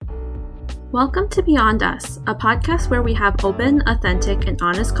Welcome to Beyond Us, a podcast where we have open, authentic, and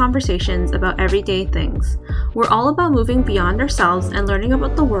honest conversations about everyday things. We're all about moving beyond ourselves and learning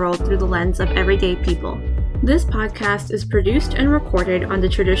about the world through the lens of everyday people. This podcast is produced and recorded on the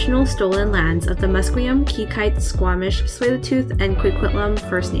traditional stolen lands of the Musqueam, Qayqayt, Squamish, Tsleil-Waututh, and Coquitlam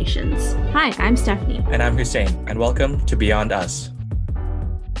First Nations. Hi, I'm Stephanie. And I'm Hussein, and welcome to Beyond Us.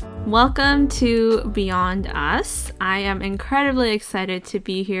 Welcome to Beyond Us. I am incredibly excited to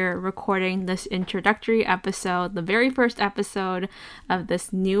be here recording this introductory episode, the very first episode of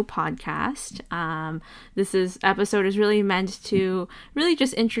this new podcast. This episode is really meant to really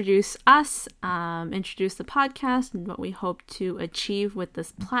just introduce us, introduce the podcast and what we hope to achieve with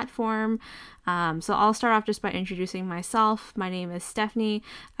this platform. So I'll start off just by introducing myself. My name is Stephanie.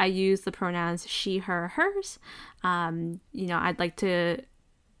 I use the pronouns she, her, hers. I'd like to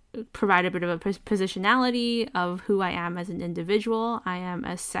provide a bit of a positionality of who I am as an individual. I am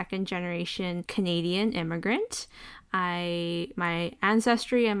a second-generation Canadian immigrant. My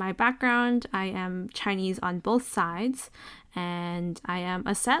ancestry and my background, I am Chinese on both sides, and I am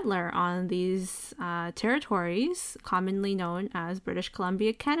a settler on these territories, commonly known as British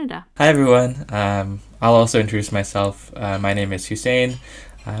Columbia, Canada. Hi everyone. I'll also introduce myself. My name is Hussein.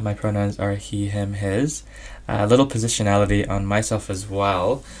 My pronouns are he, him, his. A little positionality on myself as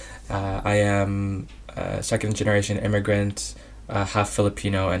well. I am a second-generation immigrant, half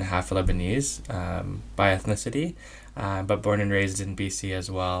Filipino and half Lebanese by ethnicity, but born and raised in BC as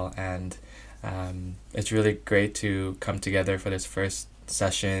well. And it's really great to come together for this first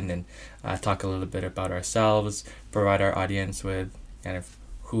session and talk a little bit about ourselves, provide our audience with kind of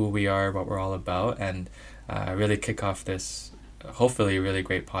who we are, what we're all about, and really kick off this hopefully really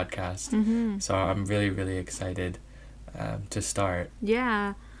great podcast. Mm-hmm. So I'm really, really excited to start.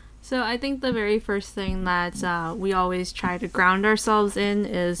 Yeah. So I think the very first thing that we always try to ground ourselves in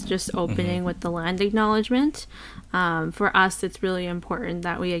is just opening with the land acknowledgement. For us, it's really important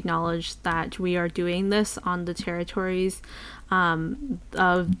that we acknowledge that we are doing this on the territories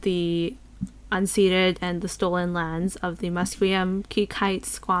of the unceded and the stolen lands of the Musqueam, Qayqayt,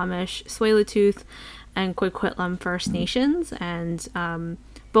 Squamish, Tsleil-Waututh, and Coquitlam First Nations. And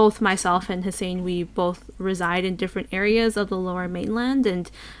both myself and Hussein, we both reside in different areas of the Lower Mainland,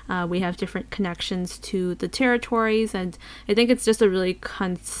 and we have different connections to the territories. And I think it's just a really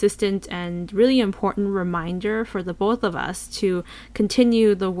consistent and really important reminder for the both of us to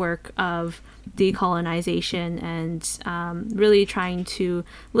continue the work of decolonization and really trying to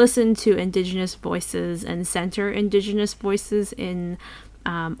listen to Indigenous voices and center Indigenous voices in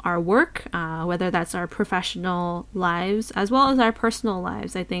our work, whether that's our professional lives as well as our personal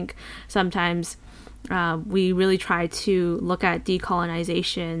lives. I think sometimes we really try to look at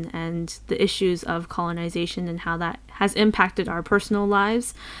decolonization and the issues of colonization and how that has impacted our personal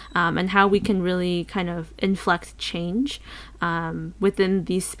lives, and how we can really kind of inflect change within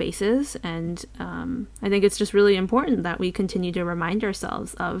these spaces. And I think it's just really important that we continue to remind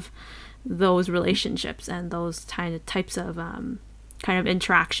ourselves of those relationships and those types of kind of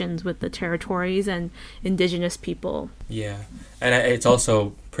interactions with the territories and Indigenous people. Yeah, and it's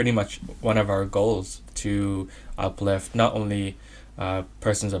also pretty much one of our goals to uplift not only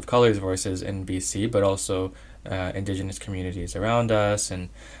persons of color's voices in BC, but also Indigenous communities around us. And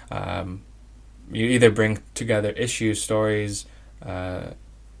you either bring together issues, stories,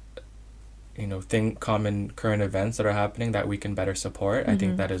 common current events that are happening that we can better support. I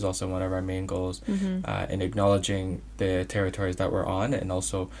think that is also one of our main goals in acknowledging the territories that we're on, and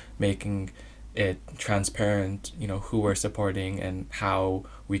also making it transparent, who we're supporting and how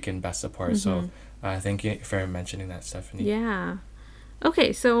we can best support. So thank you for mentioning that, Stephanie. Yeah.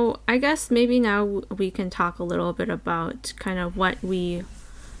 Okay, so I guess maybe now we can talk a little bit about kind of what we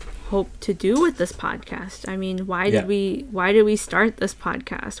hope to do with this podcast. I mean, why did we start this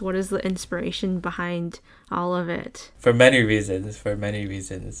podcast? What is the inspiration behind all of it? For many reasons.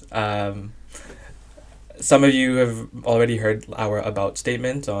 Some of you have already heard our about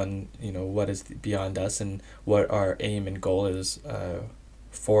statement on, what is Beyond Us and what our aim and goal is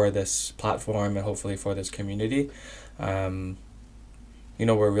for this platform and hopefully for this community.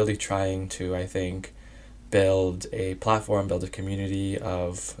 We're really trying to, I think, build a platform, build a community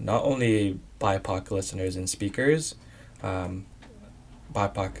of not only BIPOC listeners and speakers.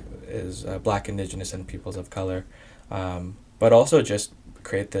 BIPOC is Black, Indigenous, and peoples of color, but also just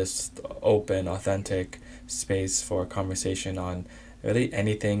create this open, authentic space for conversation on really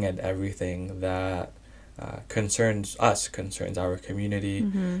anything and everything that concerns us, concerns our community,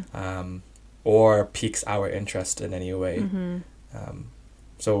 or piques our interest in any way.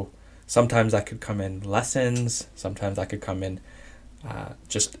 So sometimes that could come in lessons, sometimes that could come in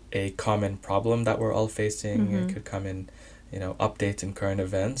just a common problem that we're all facing. Mm-hmm. It could come in, updates and current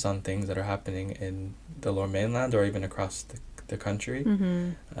events on things that are happening in the Lower Mainland or even across the country.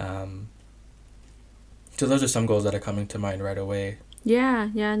 Mm-hmm. So those are some goals that are coming to mind right away. Yeah,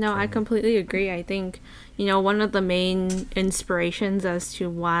 no, I completely agree. I think, one of the main inspirations as to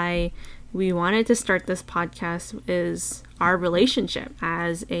why we wanted to start this podcast is our relationship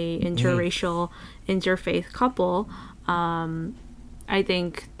as a interracial, interfaith couple. I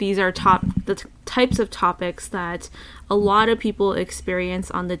think these are the types of topics that a lot of people experience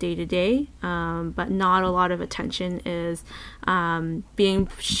on the day-to-day, but not a lot of attention is being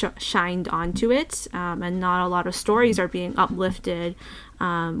shined onto it, and not a lot of stories are being uplifted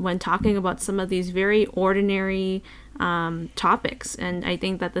when talking about some of these very ordinary topics. And I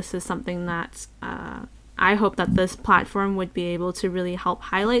think that this is something that I hope that this platform would be able to really help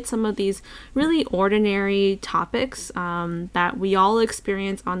highlight some of these really ordinary topics that we all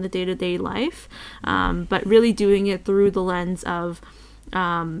experience on the day-to-day life, but really doing it through the lens of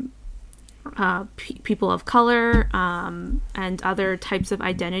people of color and other types of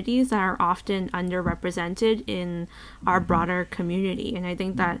identities that are often underrepresented in our broader community. And I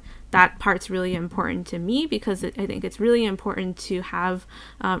think that part's really important to me because I think it's really important to have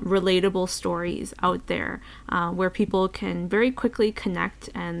relatable stories out there where people can very quickly connect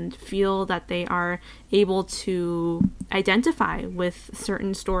and feel that they are able to identify with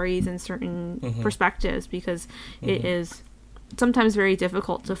certain stories and certain perspectives, because it is sometimes very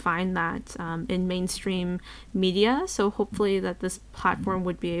difficult to find that in mainstream media. So hopefully that this platform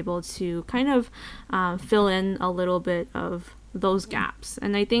would be able to kind of fill in a little bit of those gaps.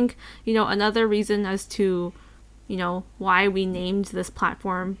 And I think, another reason as to, why we named this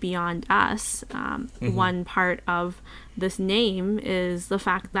platform Beyond Us, one part of this name is the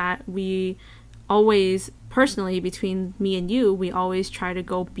fact that we always, personally, between me and you, we always try to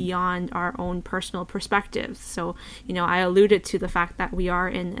go beyond our own personal perspectives. So, I alluded to the fact that we are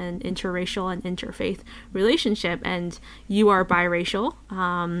in an interracial and interfaith relationship, and you are biracial,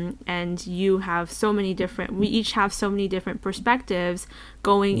 and you have we each have so many different perspectives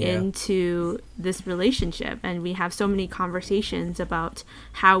going into this relationship, and we have so many conversations about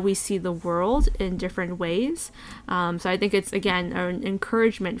how we see the world in different ways. So I think it's, again, an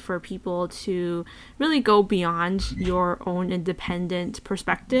encouragement for people to really go beyond your own independent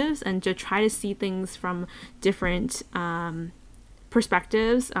perspectives and to try to see things from different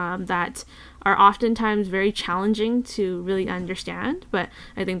perspectives that are oftentimes very challenging to really understand. But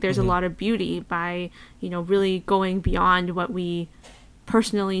I think there's a lot of beauty by, really going beyond what we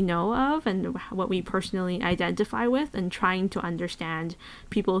personally know of and what we personally identify with, and trying to understand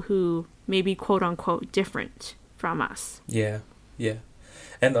people who may be quote unquote different from us. Yeah.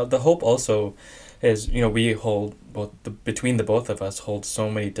 And the hope also is, we hold between the both of us hold so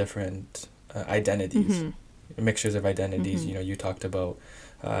many different identities, mixtures of identities. You talked about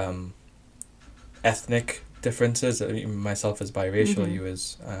ethnic differences. Myself as biracial, you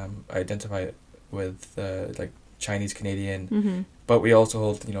as identify with like Chinese Canadian, but we also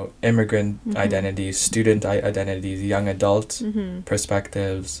hold immigrant identities, student identities, young adult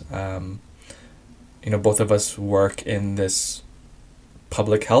perspectives. Both of us work in this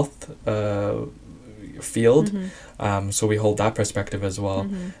public health field, so we hold that perspective as well.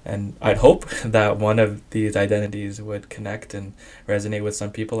 And I'd hope that one of these identities would connect and resonate with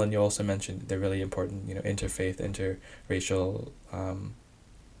some people. And you also mentioned the really important interfaith, interracial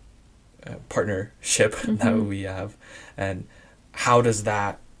partnership that we have, and how does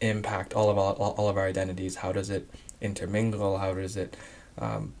that impact all of our identities? How does it intermingle? How does it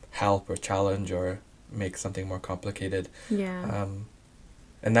help or challenge or make something more complicated?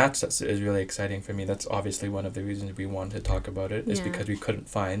 And that's is really exciting for me. That's obviously one of the reasons we wanted to talk about it, is because we couldn't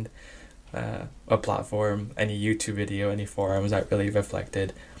find a platform, any YouTube video, any forums that really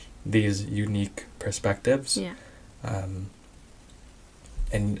reflected these unique perspectives.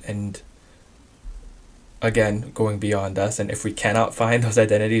 And again, going beyond us, and if we cannot find those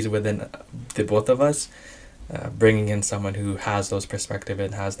identities within the both of us, bringing in someone who has those perspectives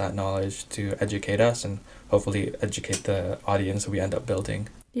and has that knowledge to educate us and hopefully educate the audience we end up building.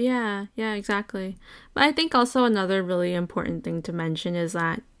 Yeah, exactly. But I think also another really important thing to mention is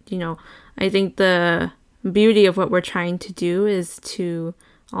that, I think the beauty of what we're trying to do is to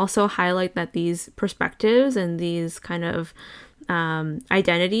also highlight that these perspectives and these kind of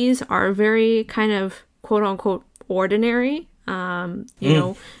identities are very kind of quote unquote ordinary.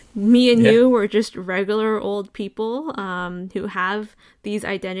 Me and you were just regular old people who have these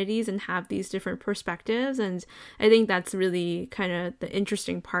identities and have these different perspectives. And I think that's really kind of the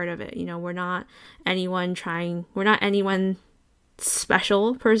interesting part of it. We're not anyone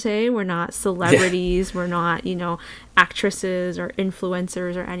special per se. We're not celebrities. We're not, actresses or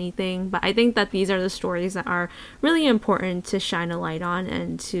influencers or anything. But I think that these are the stories that are really important to shine a light on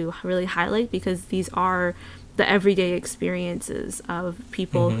and to really highlight, because these are the everyday experiences of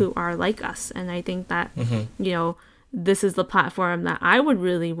people who are like us. And I think that, this is the platform that I would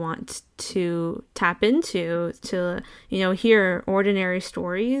really want to tap into, to, hear ordinary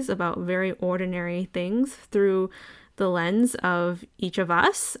stories about very ordinary things through the lens of each of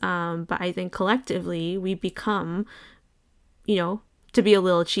us. But I think collectively we become, to be a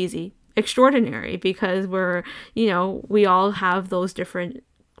little cheesy, extraordinary, because we're, we all have those different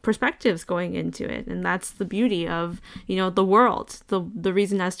perspectives going into it. And that's the beauty of, the world, the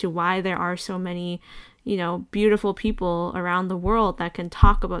reason as to why there are so many beautiful people around the world that can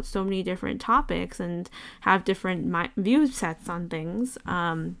talk about so many different topics and have different view sets on things,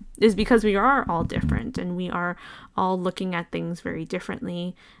 is because we are all different and we are all looking at things very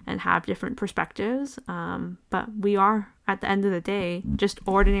differently and have different perspectives. But we are, at the end of the day, just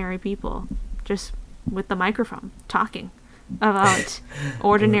ordinary people, just with the microphone talking about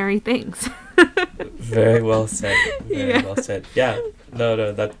ordinary things. Very well said. Very well said. Yeah.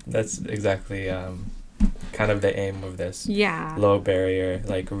 No, that's exactly kind of the aim of this. Yeah. Low barrier,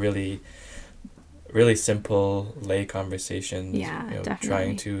 like really, really simple lay conversations. Yeah, definitely.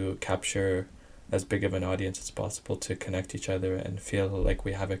 Trying to capture as big of an audience as possible to connect each other and feel like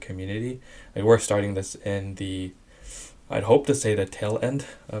we have a community. Like, we're starting this in I'd hope to say the tail end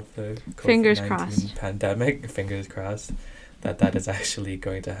of the COVID-19 pandemic. Fingers crossed that is actually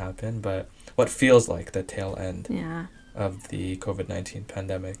going to happen. But what feels like the tail end of the COVID-19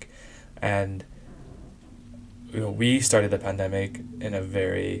 pandemic. And we started the pandemic in a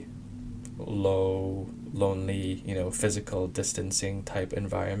very low, lonely, physical distancing type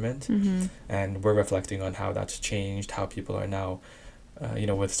environment. And we're reflecting on how that's changed, how people are now,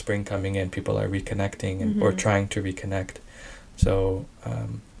 with spring coming in, people are reconnecting and or trying to reconnect. So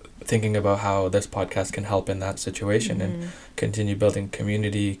thinking about how this podcast can help in that situation and continue building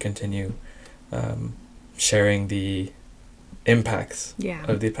community, continue sharing the impacts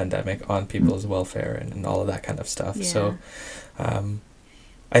of the pandemic on people's welfare and all of that kind of stuff. So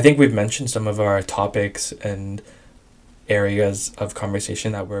I think we've mentioned some of our topics and areas of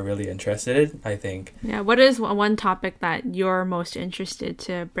conversation that we're really interested in. I think what is one topic that you're most interested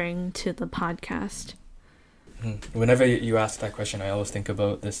to bring to the podcast? Whenever you ask that question, I always think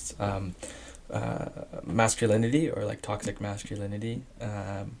about this masculinity, or like toxic masculinity.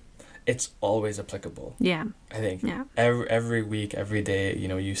 It's always applicable. Yeah. I think every week, every day,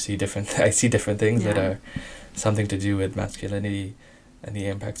 you see I see different things that are something to do with masculinity and the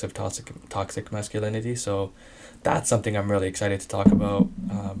impacts of toxic masculinity. So that's something I'm really excited to talk about.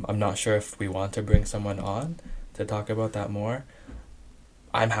 I'm not sure if we want to bring someone on to talk about that more.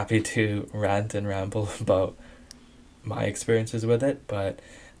 I'm happy to rant and ramble about my experiences with it, but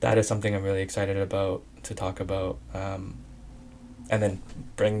that is something I'm really excited about to talk about. And then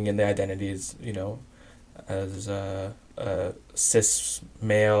bringing in the identities, as a cis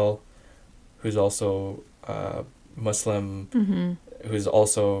male who's also Muslim, who's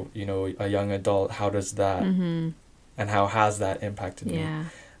also, a young adult. How does that and how has that impacted me?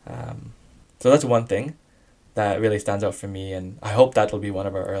 So that's one thing that really stands out for me, and I hope that'll be one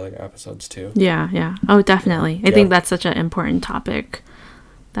of our earlier episodes too. Yeah. Oh, definitely. I think that's such an important topic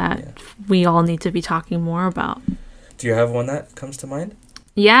that we all need to be talking more about. Do you have one that comes to mind?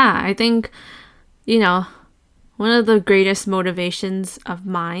 Yeah, I think, one of the greatest motivations of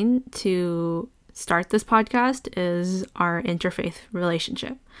mine to start this podcast is our interfaith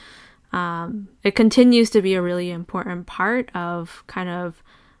relationship. It continues to be a really important part of kind of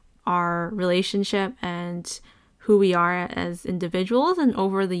our relationship and who we are as individuals. And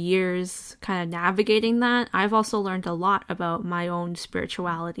over the years, kind of navigating that, I've also learned a lot about my own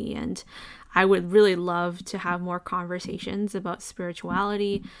spirituality, and I would really love to have more conversations about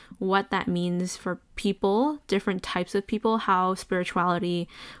spirituality, what that means for people, different types of people, how spirituality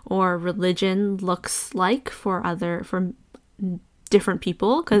or religion looks like for different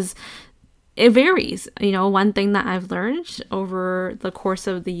people, because it varies. One thing that I've learned over the course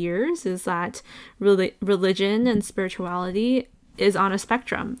of the years is that religion and spirituality is on a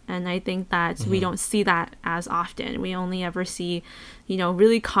spectrum, and I think that we don't see that as often. We only ever see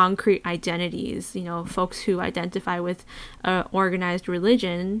really concrete identities, folks who identify with organized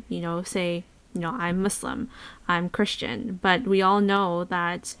religion, say I'm Muslim, I'm Christian, but we all know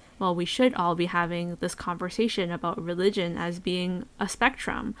that, well, we should all be having this conversation about religion as being a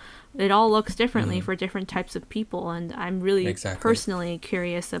spectrum. It all looks differently for different types of people, and I'm really personally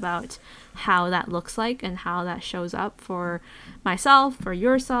curious about how that looks like and how that shows up for myself, for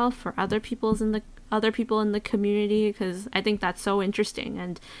yourself, for other people in the community, because I think that's so interesting,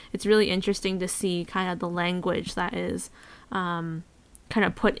 and it's really interesting to see kind of the language that is kind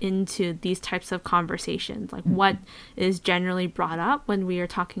of put into these types of conversations, like what is generally brought up when we are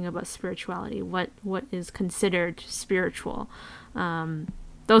talking about spirituality, what is considered spiritual.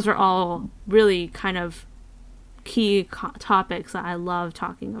 Those are all really kind of key topics that I love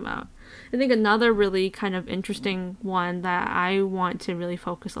talking about. I think another really kind of interesting one that I want to really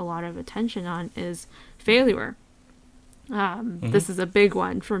focus a lot of attention on is failure. This is a big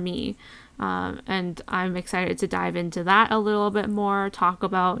one for me. And I'm excited to dive into that a little bit more, talk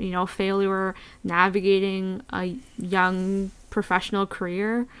about, failure, navigating a young professional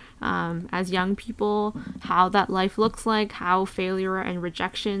career as young people, how that life looks like, how failure and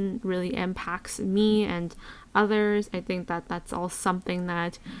rejection really impacts me and others. I think that that's all something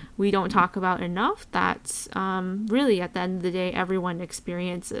that we don't talk about enough. That's really, at the end of the day, everyone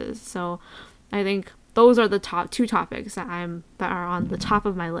experiences. So I think those are the top two topics that are on the top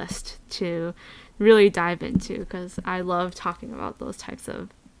of my list to really dive into, because I love talking about those types of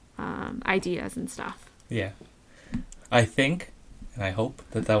ideas and stuff. Yeah. I think, and I hope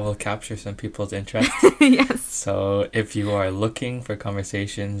that will capture some people's interest. Yes. So if you are looking for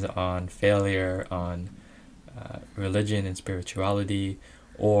conversations on failure, on religion and spirituality,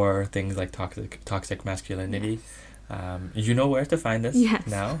 or things like toxic masculinity, yes. You know where to find us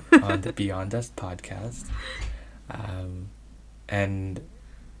now on the Beyond Us podcast. And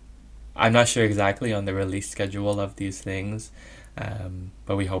I'm not sure exactly on the release schedule of these things,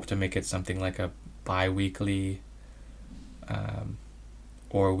 but we hope to make it something like a bi-weekly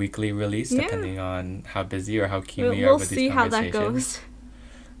or weekly release, depending on how busy or how keen we are with these conversations. We'll see how that goes.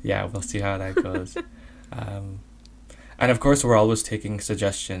 Yeah, we'll see how that goes. And of course, we're always taking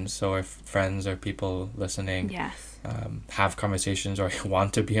suggestions. So if friends or people listening have conversations or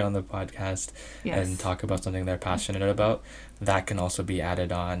want to be on the podcast and talk about something they're passionate about, that can also be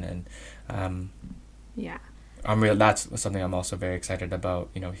added on. And that's something I'm also very excited about,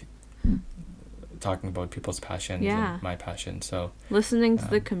 talking about people's passions and my passion. So listening to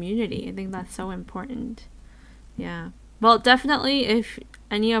the community, I think that's so important. Yeah. Well, definitely, if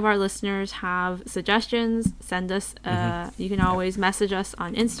any of our listeners have suggestions, send us. You can always message us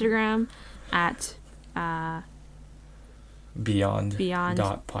on Instagram at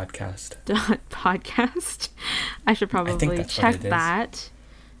beyond.podcast. I should probably check that.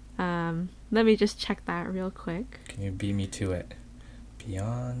 Let me just check that real quick. Can you beat me to it?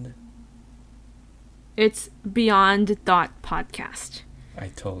 Beyond. It's beyond.podcast. I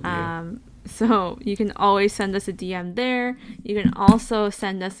told you. So you can always send us a DM there. You can also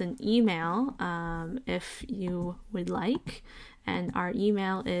send us an email if you would like. And our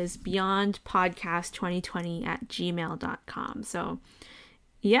email is beyondpodcast2020@gmail.com. So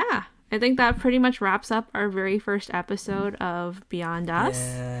yeah, I think that pretty much wraps up our very first episode of Beyond Us.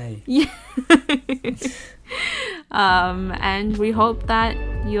 Yay. And we hope that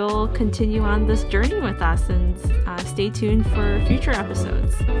you'll continue on this journey with us and stay tuned for future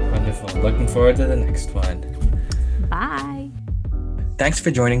episodes. Wonderful. Looking forward to the next one. Bye. Thanks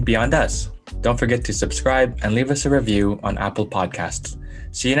for joining Beyond Us. Don't forget to subscribe and leave us a review on Apple Podcasts.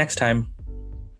 See you next time.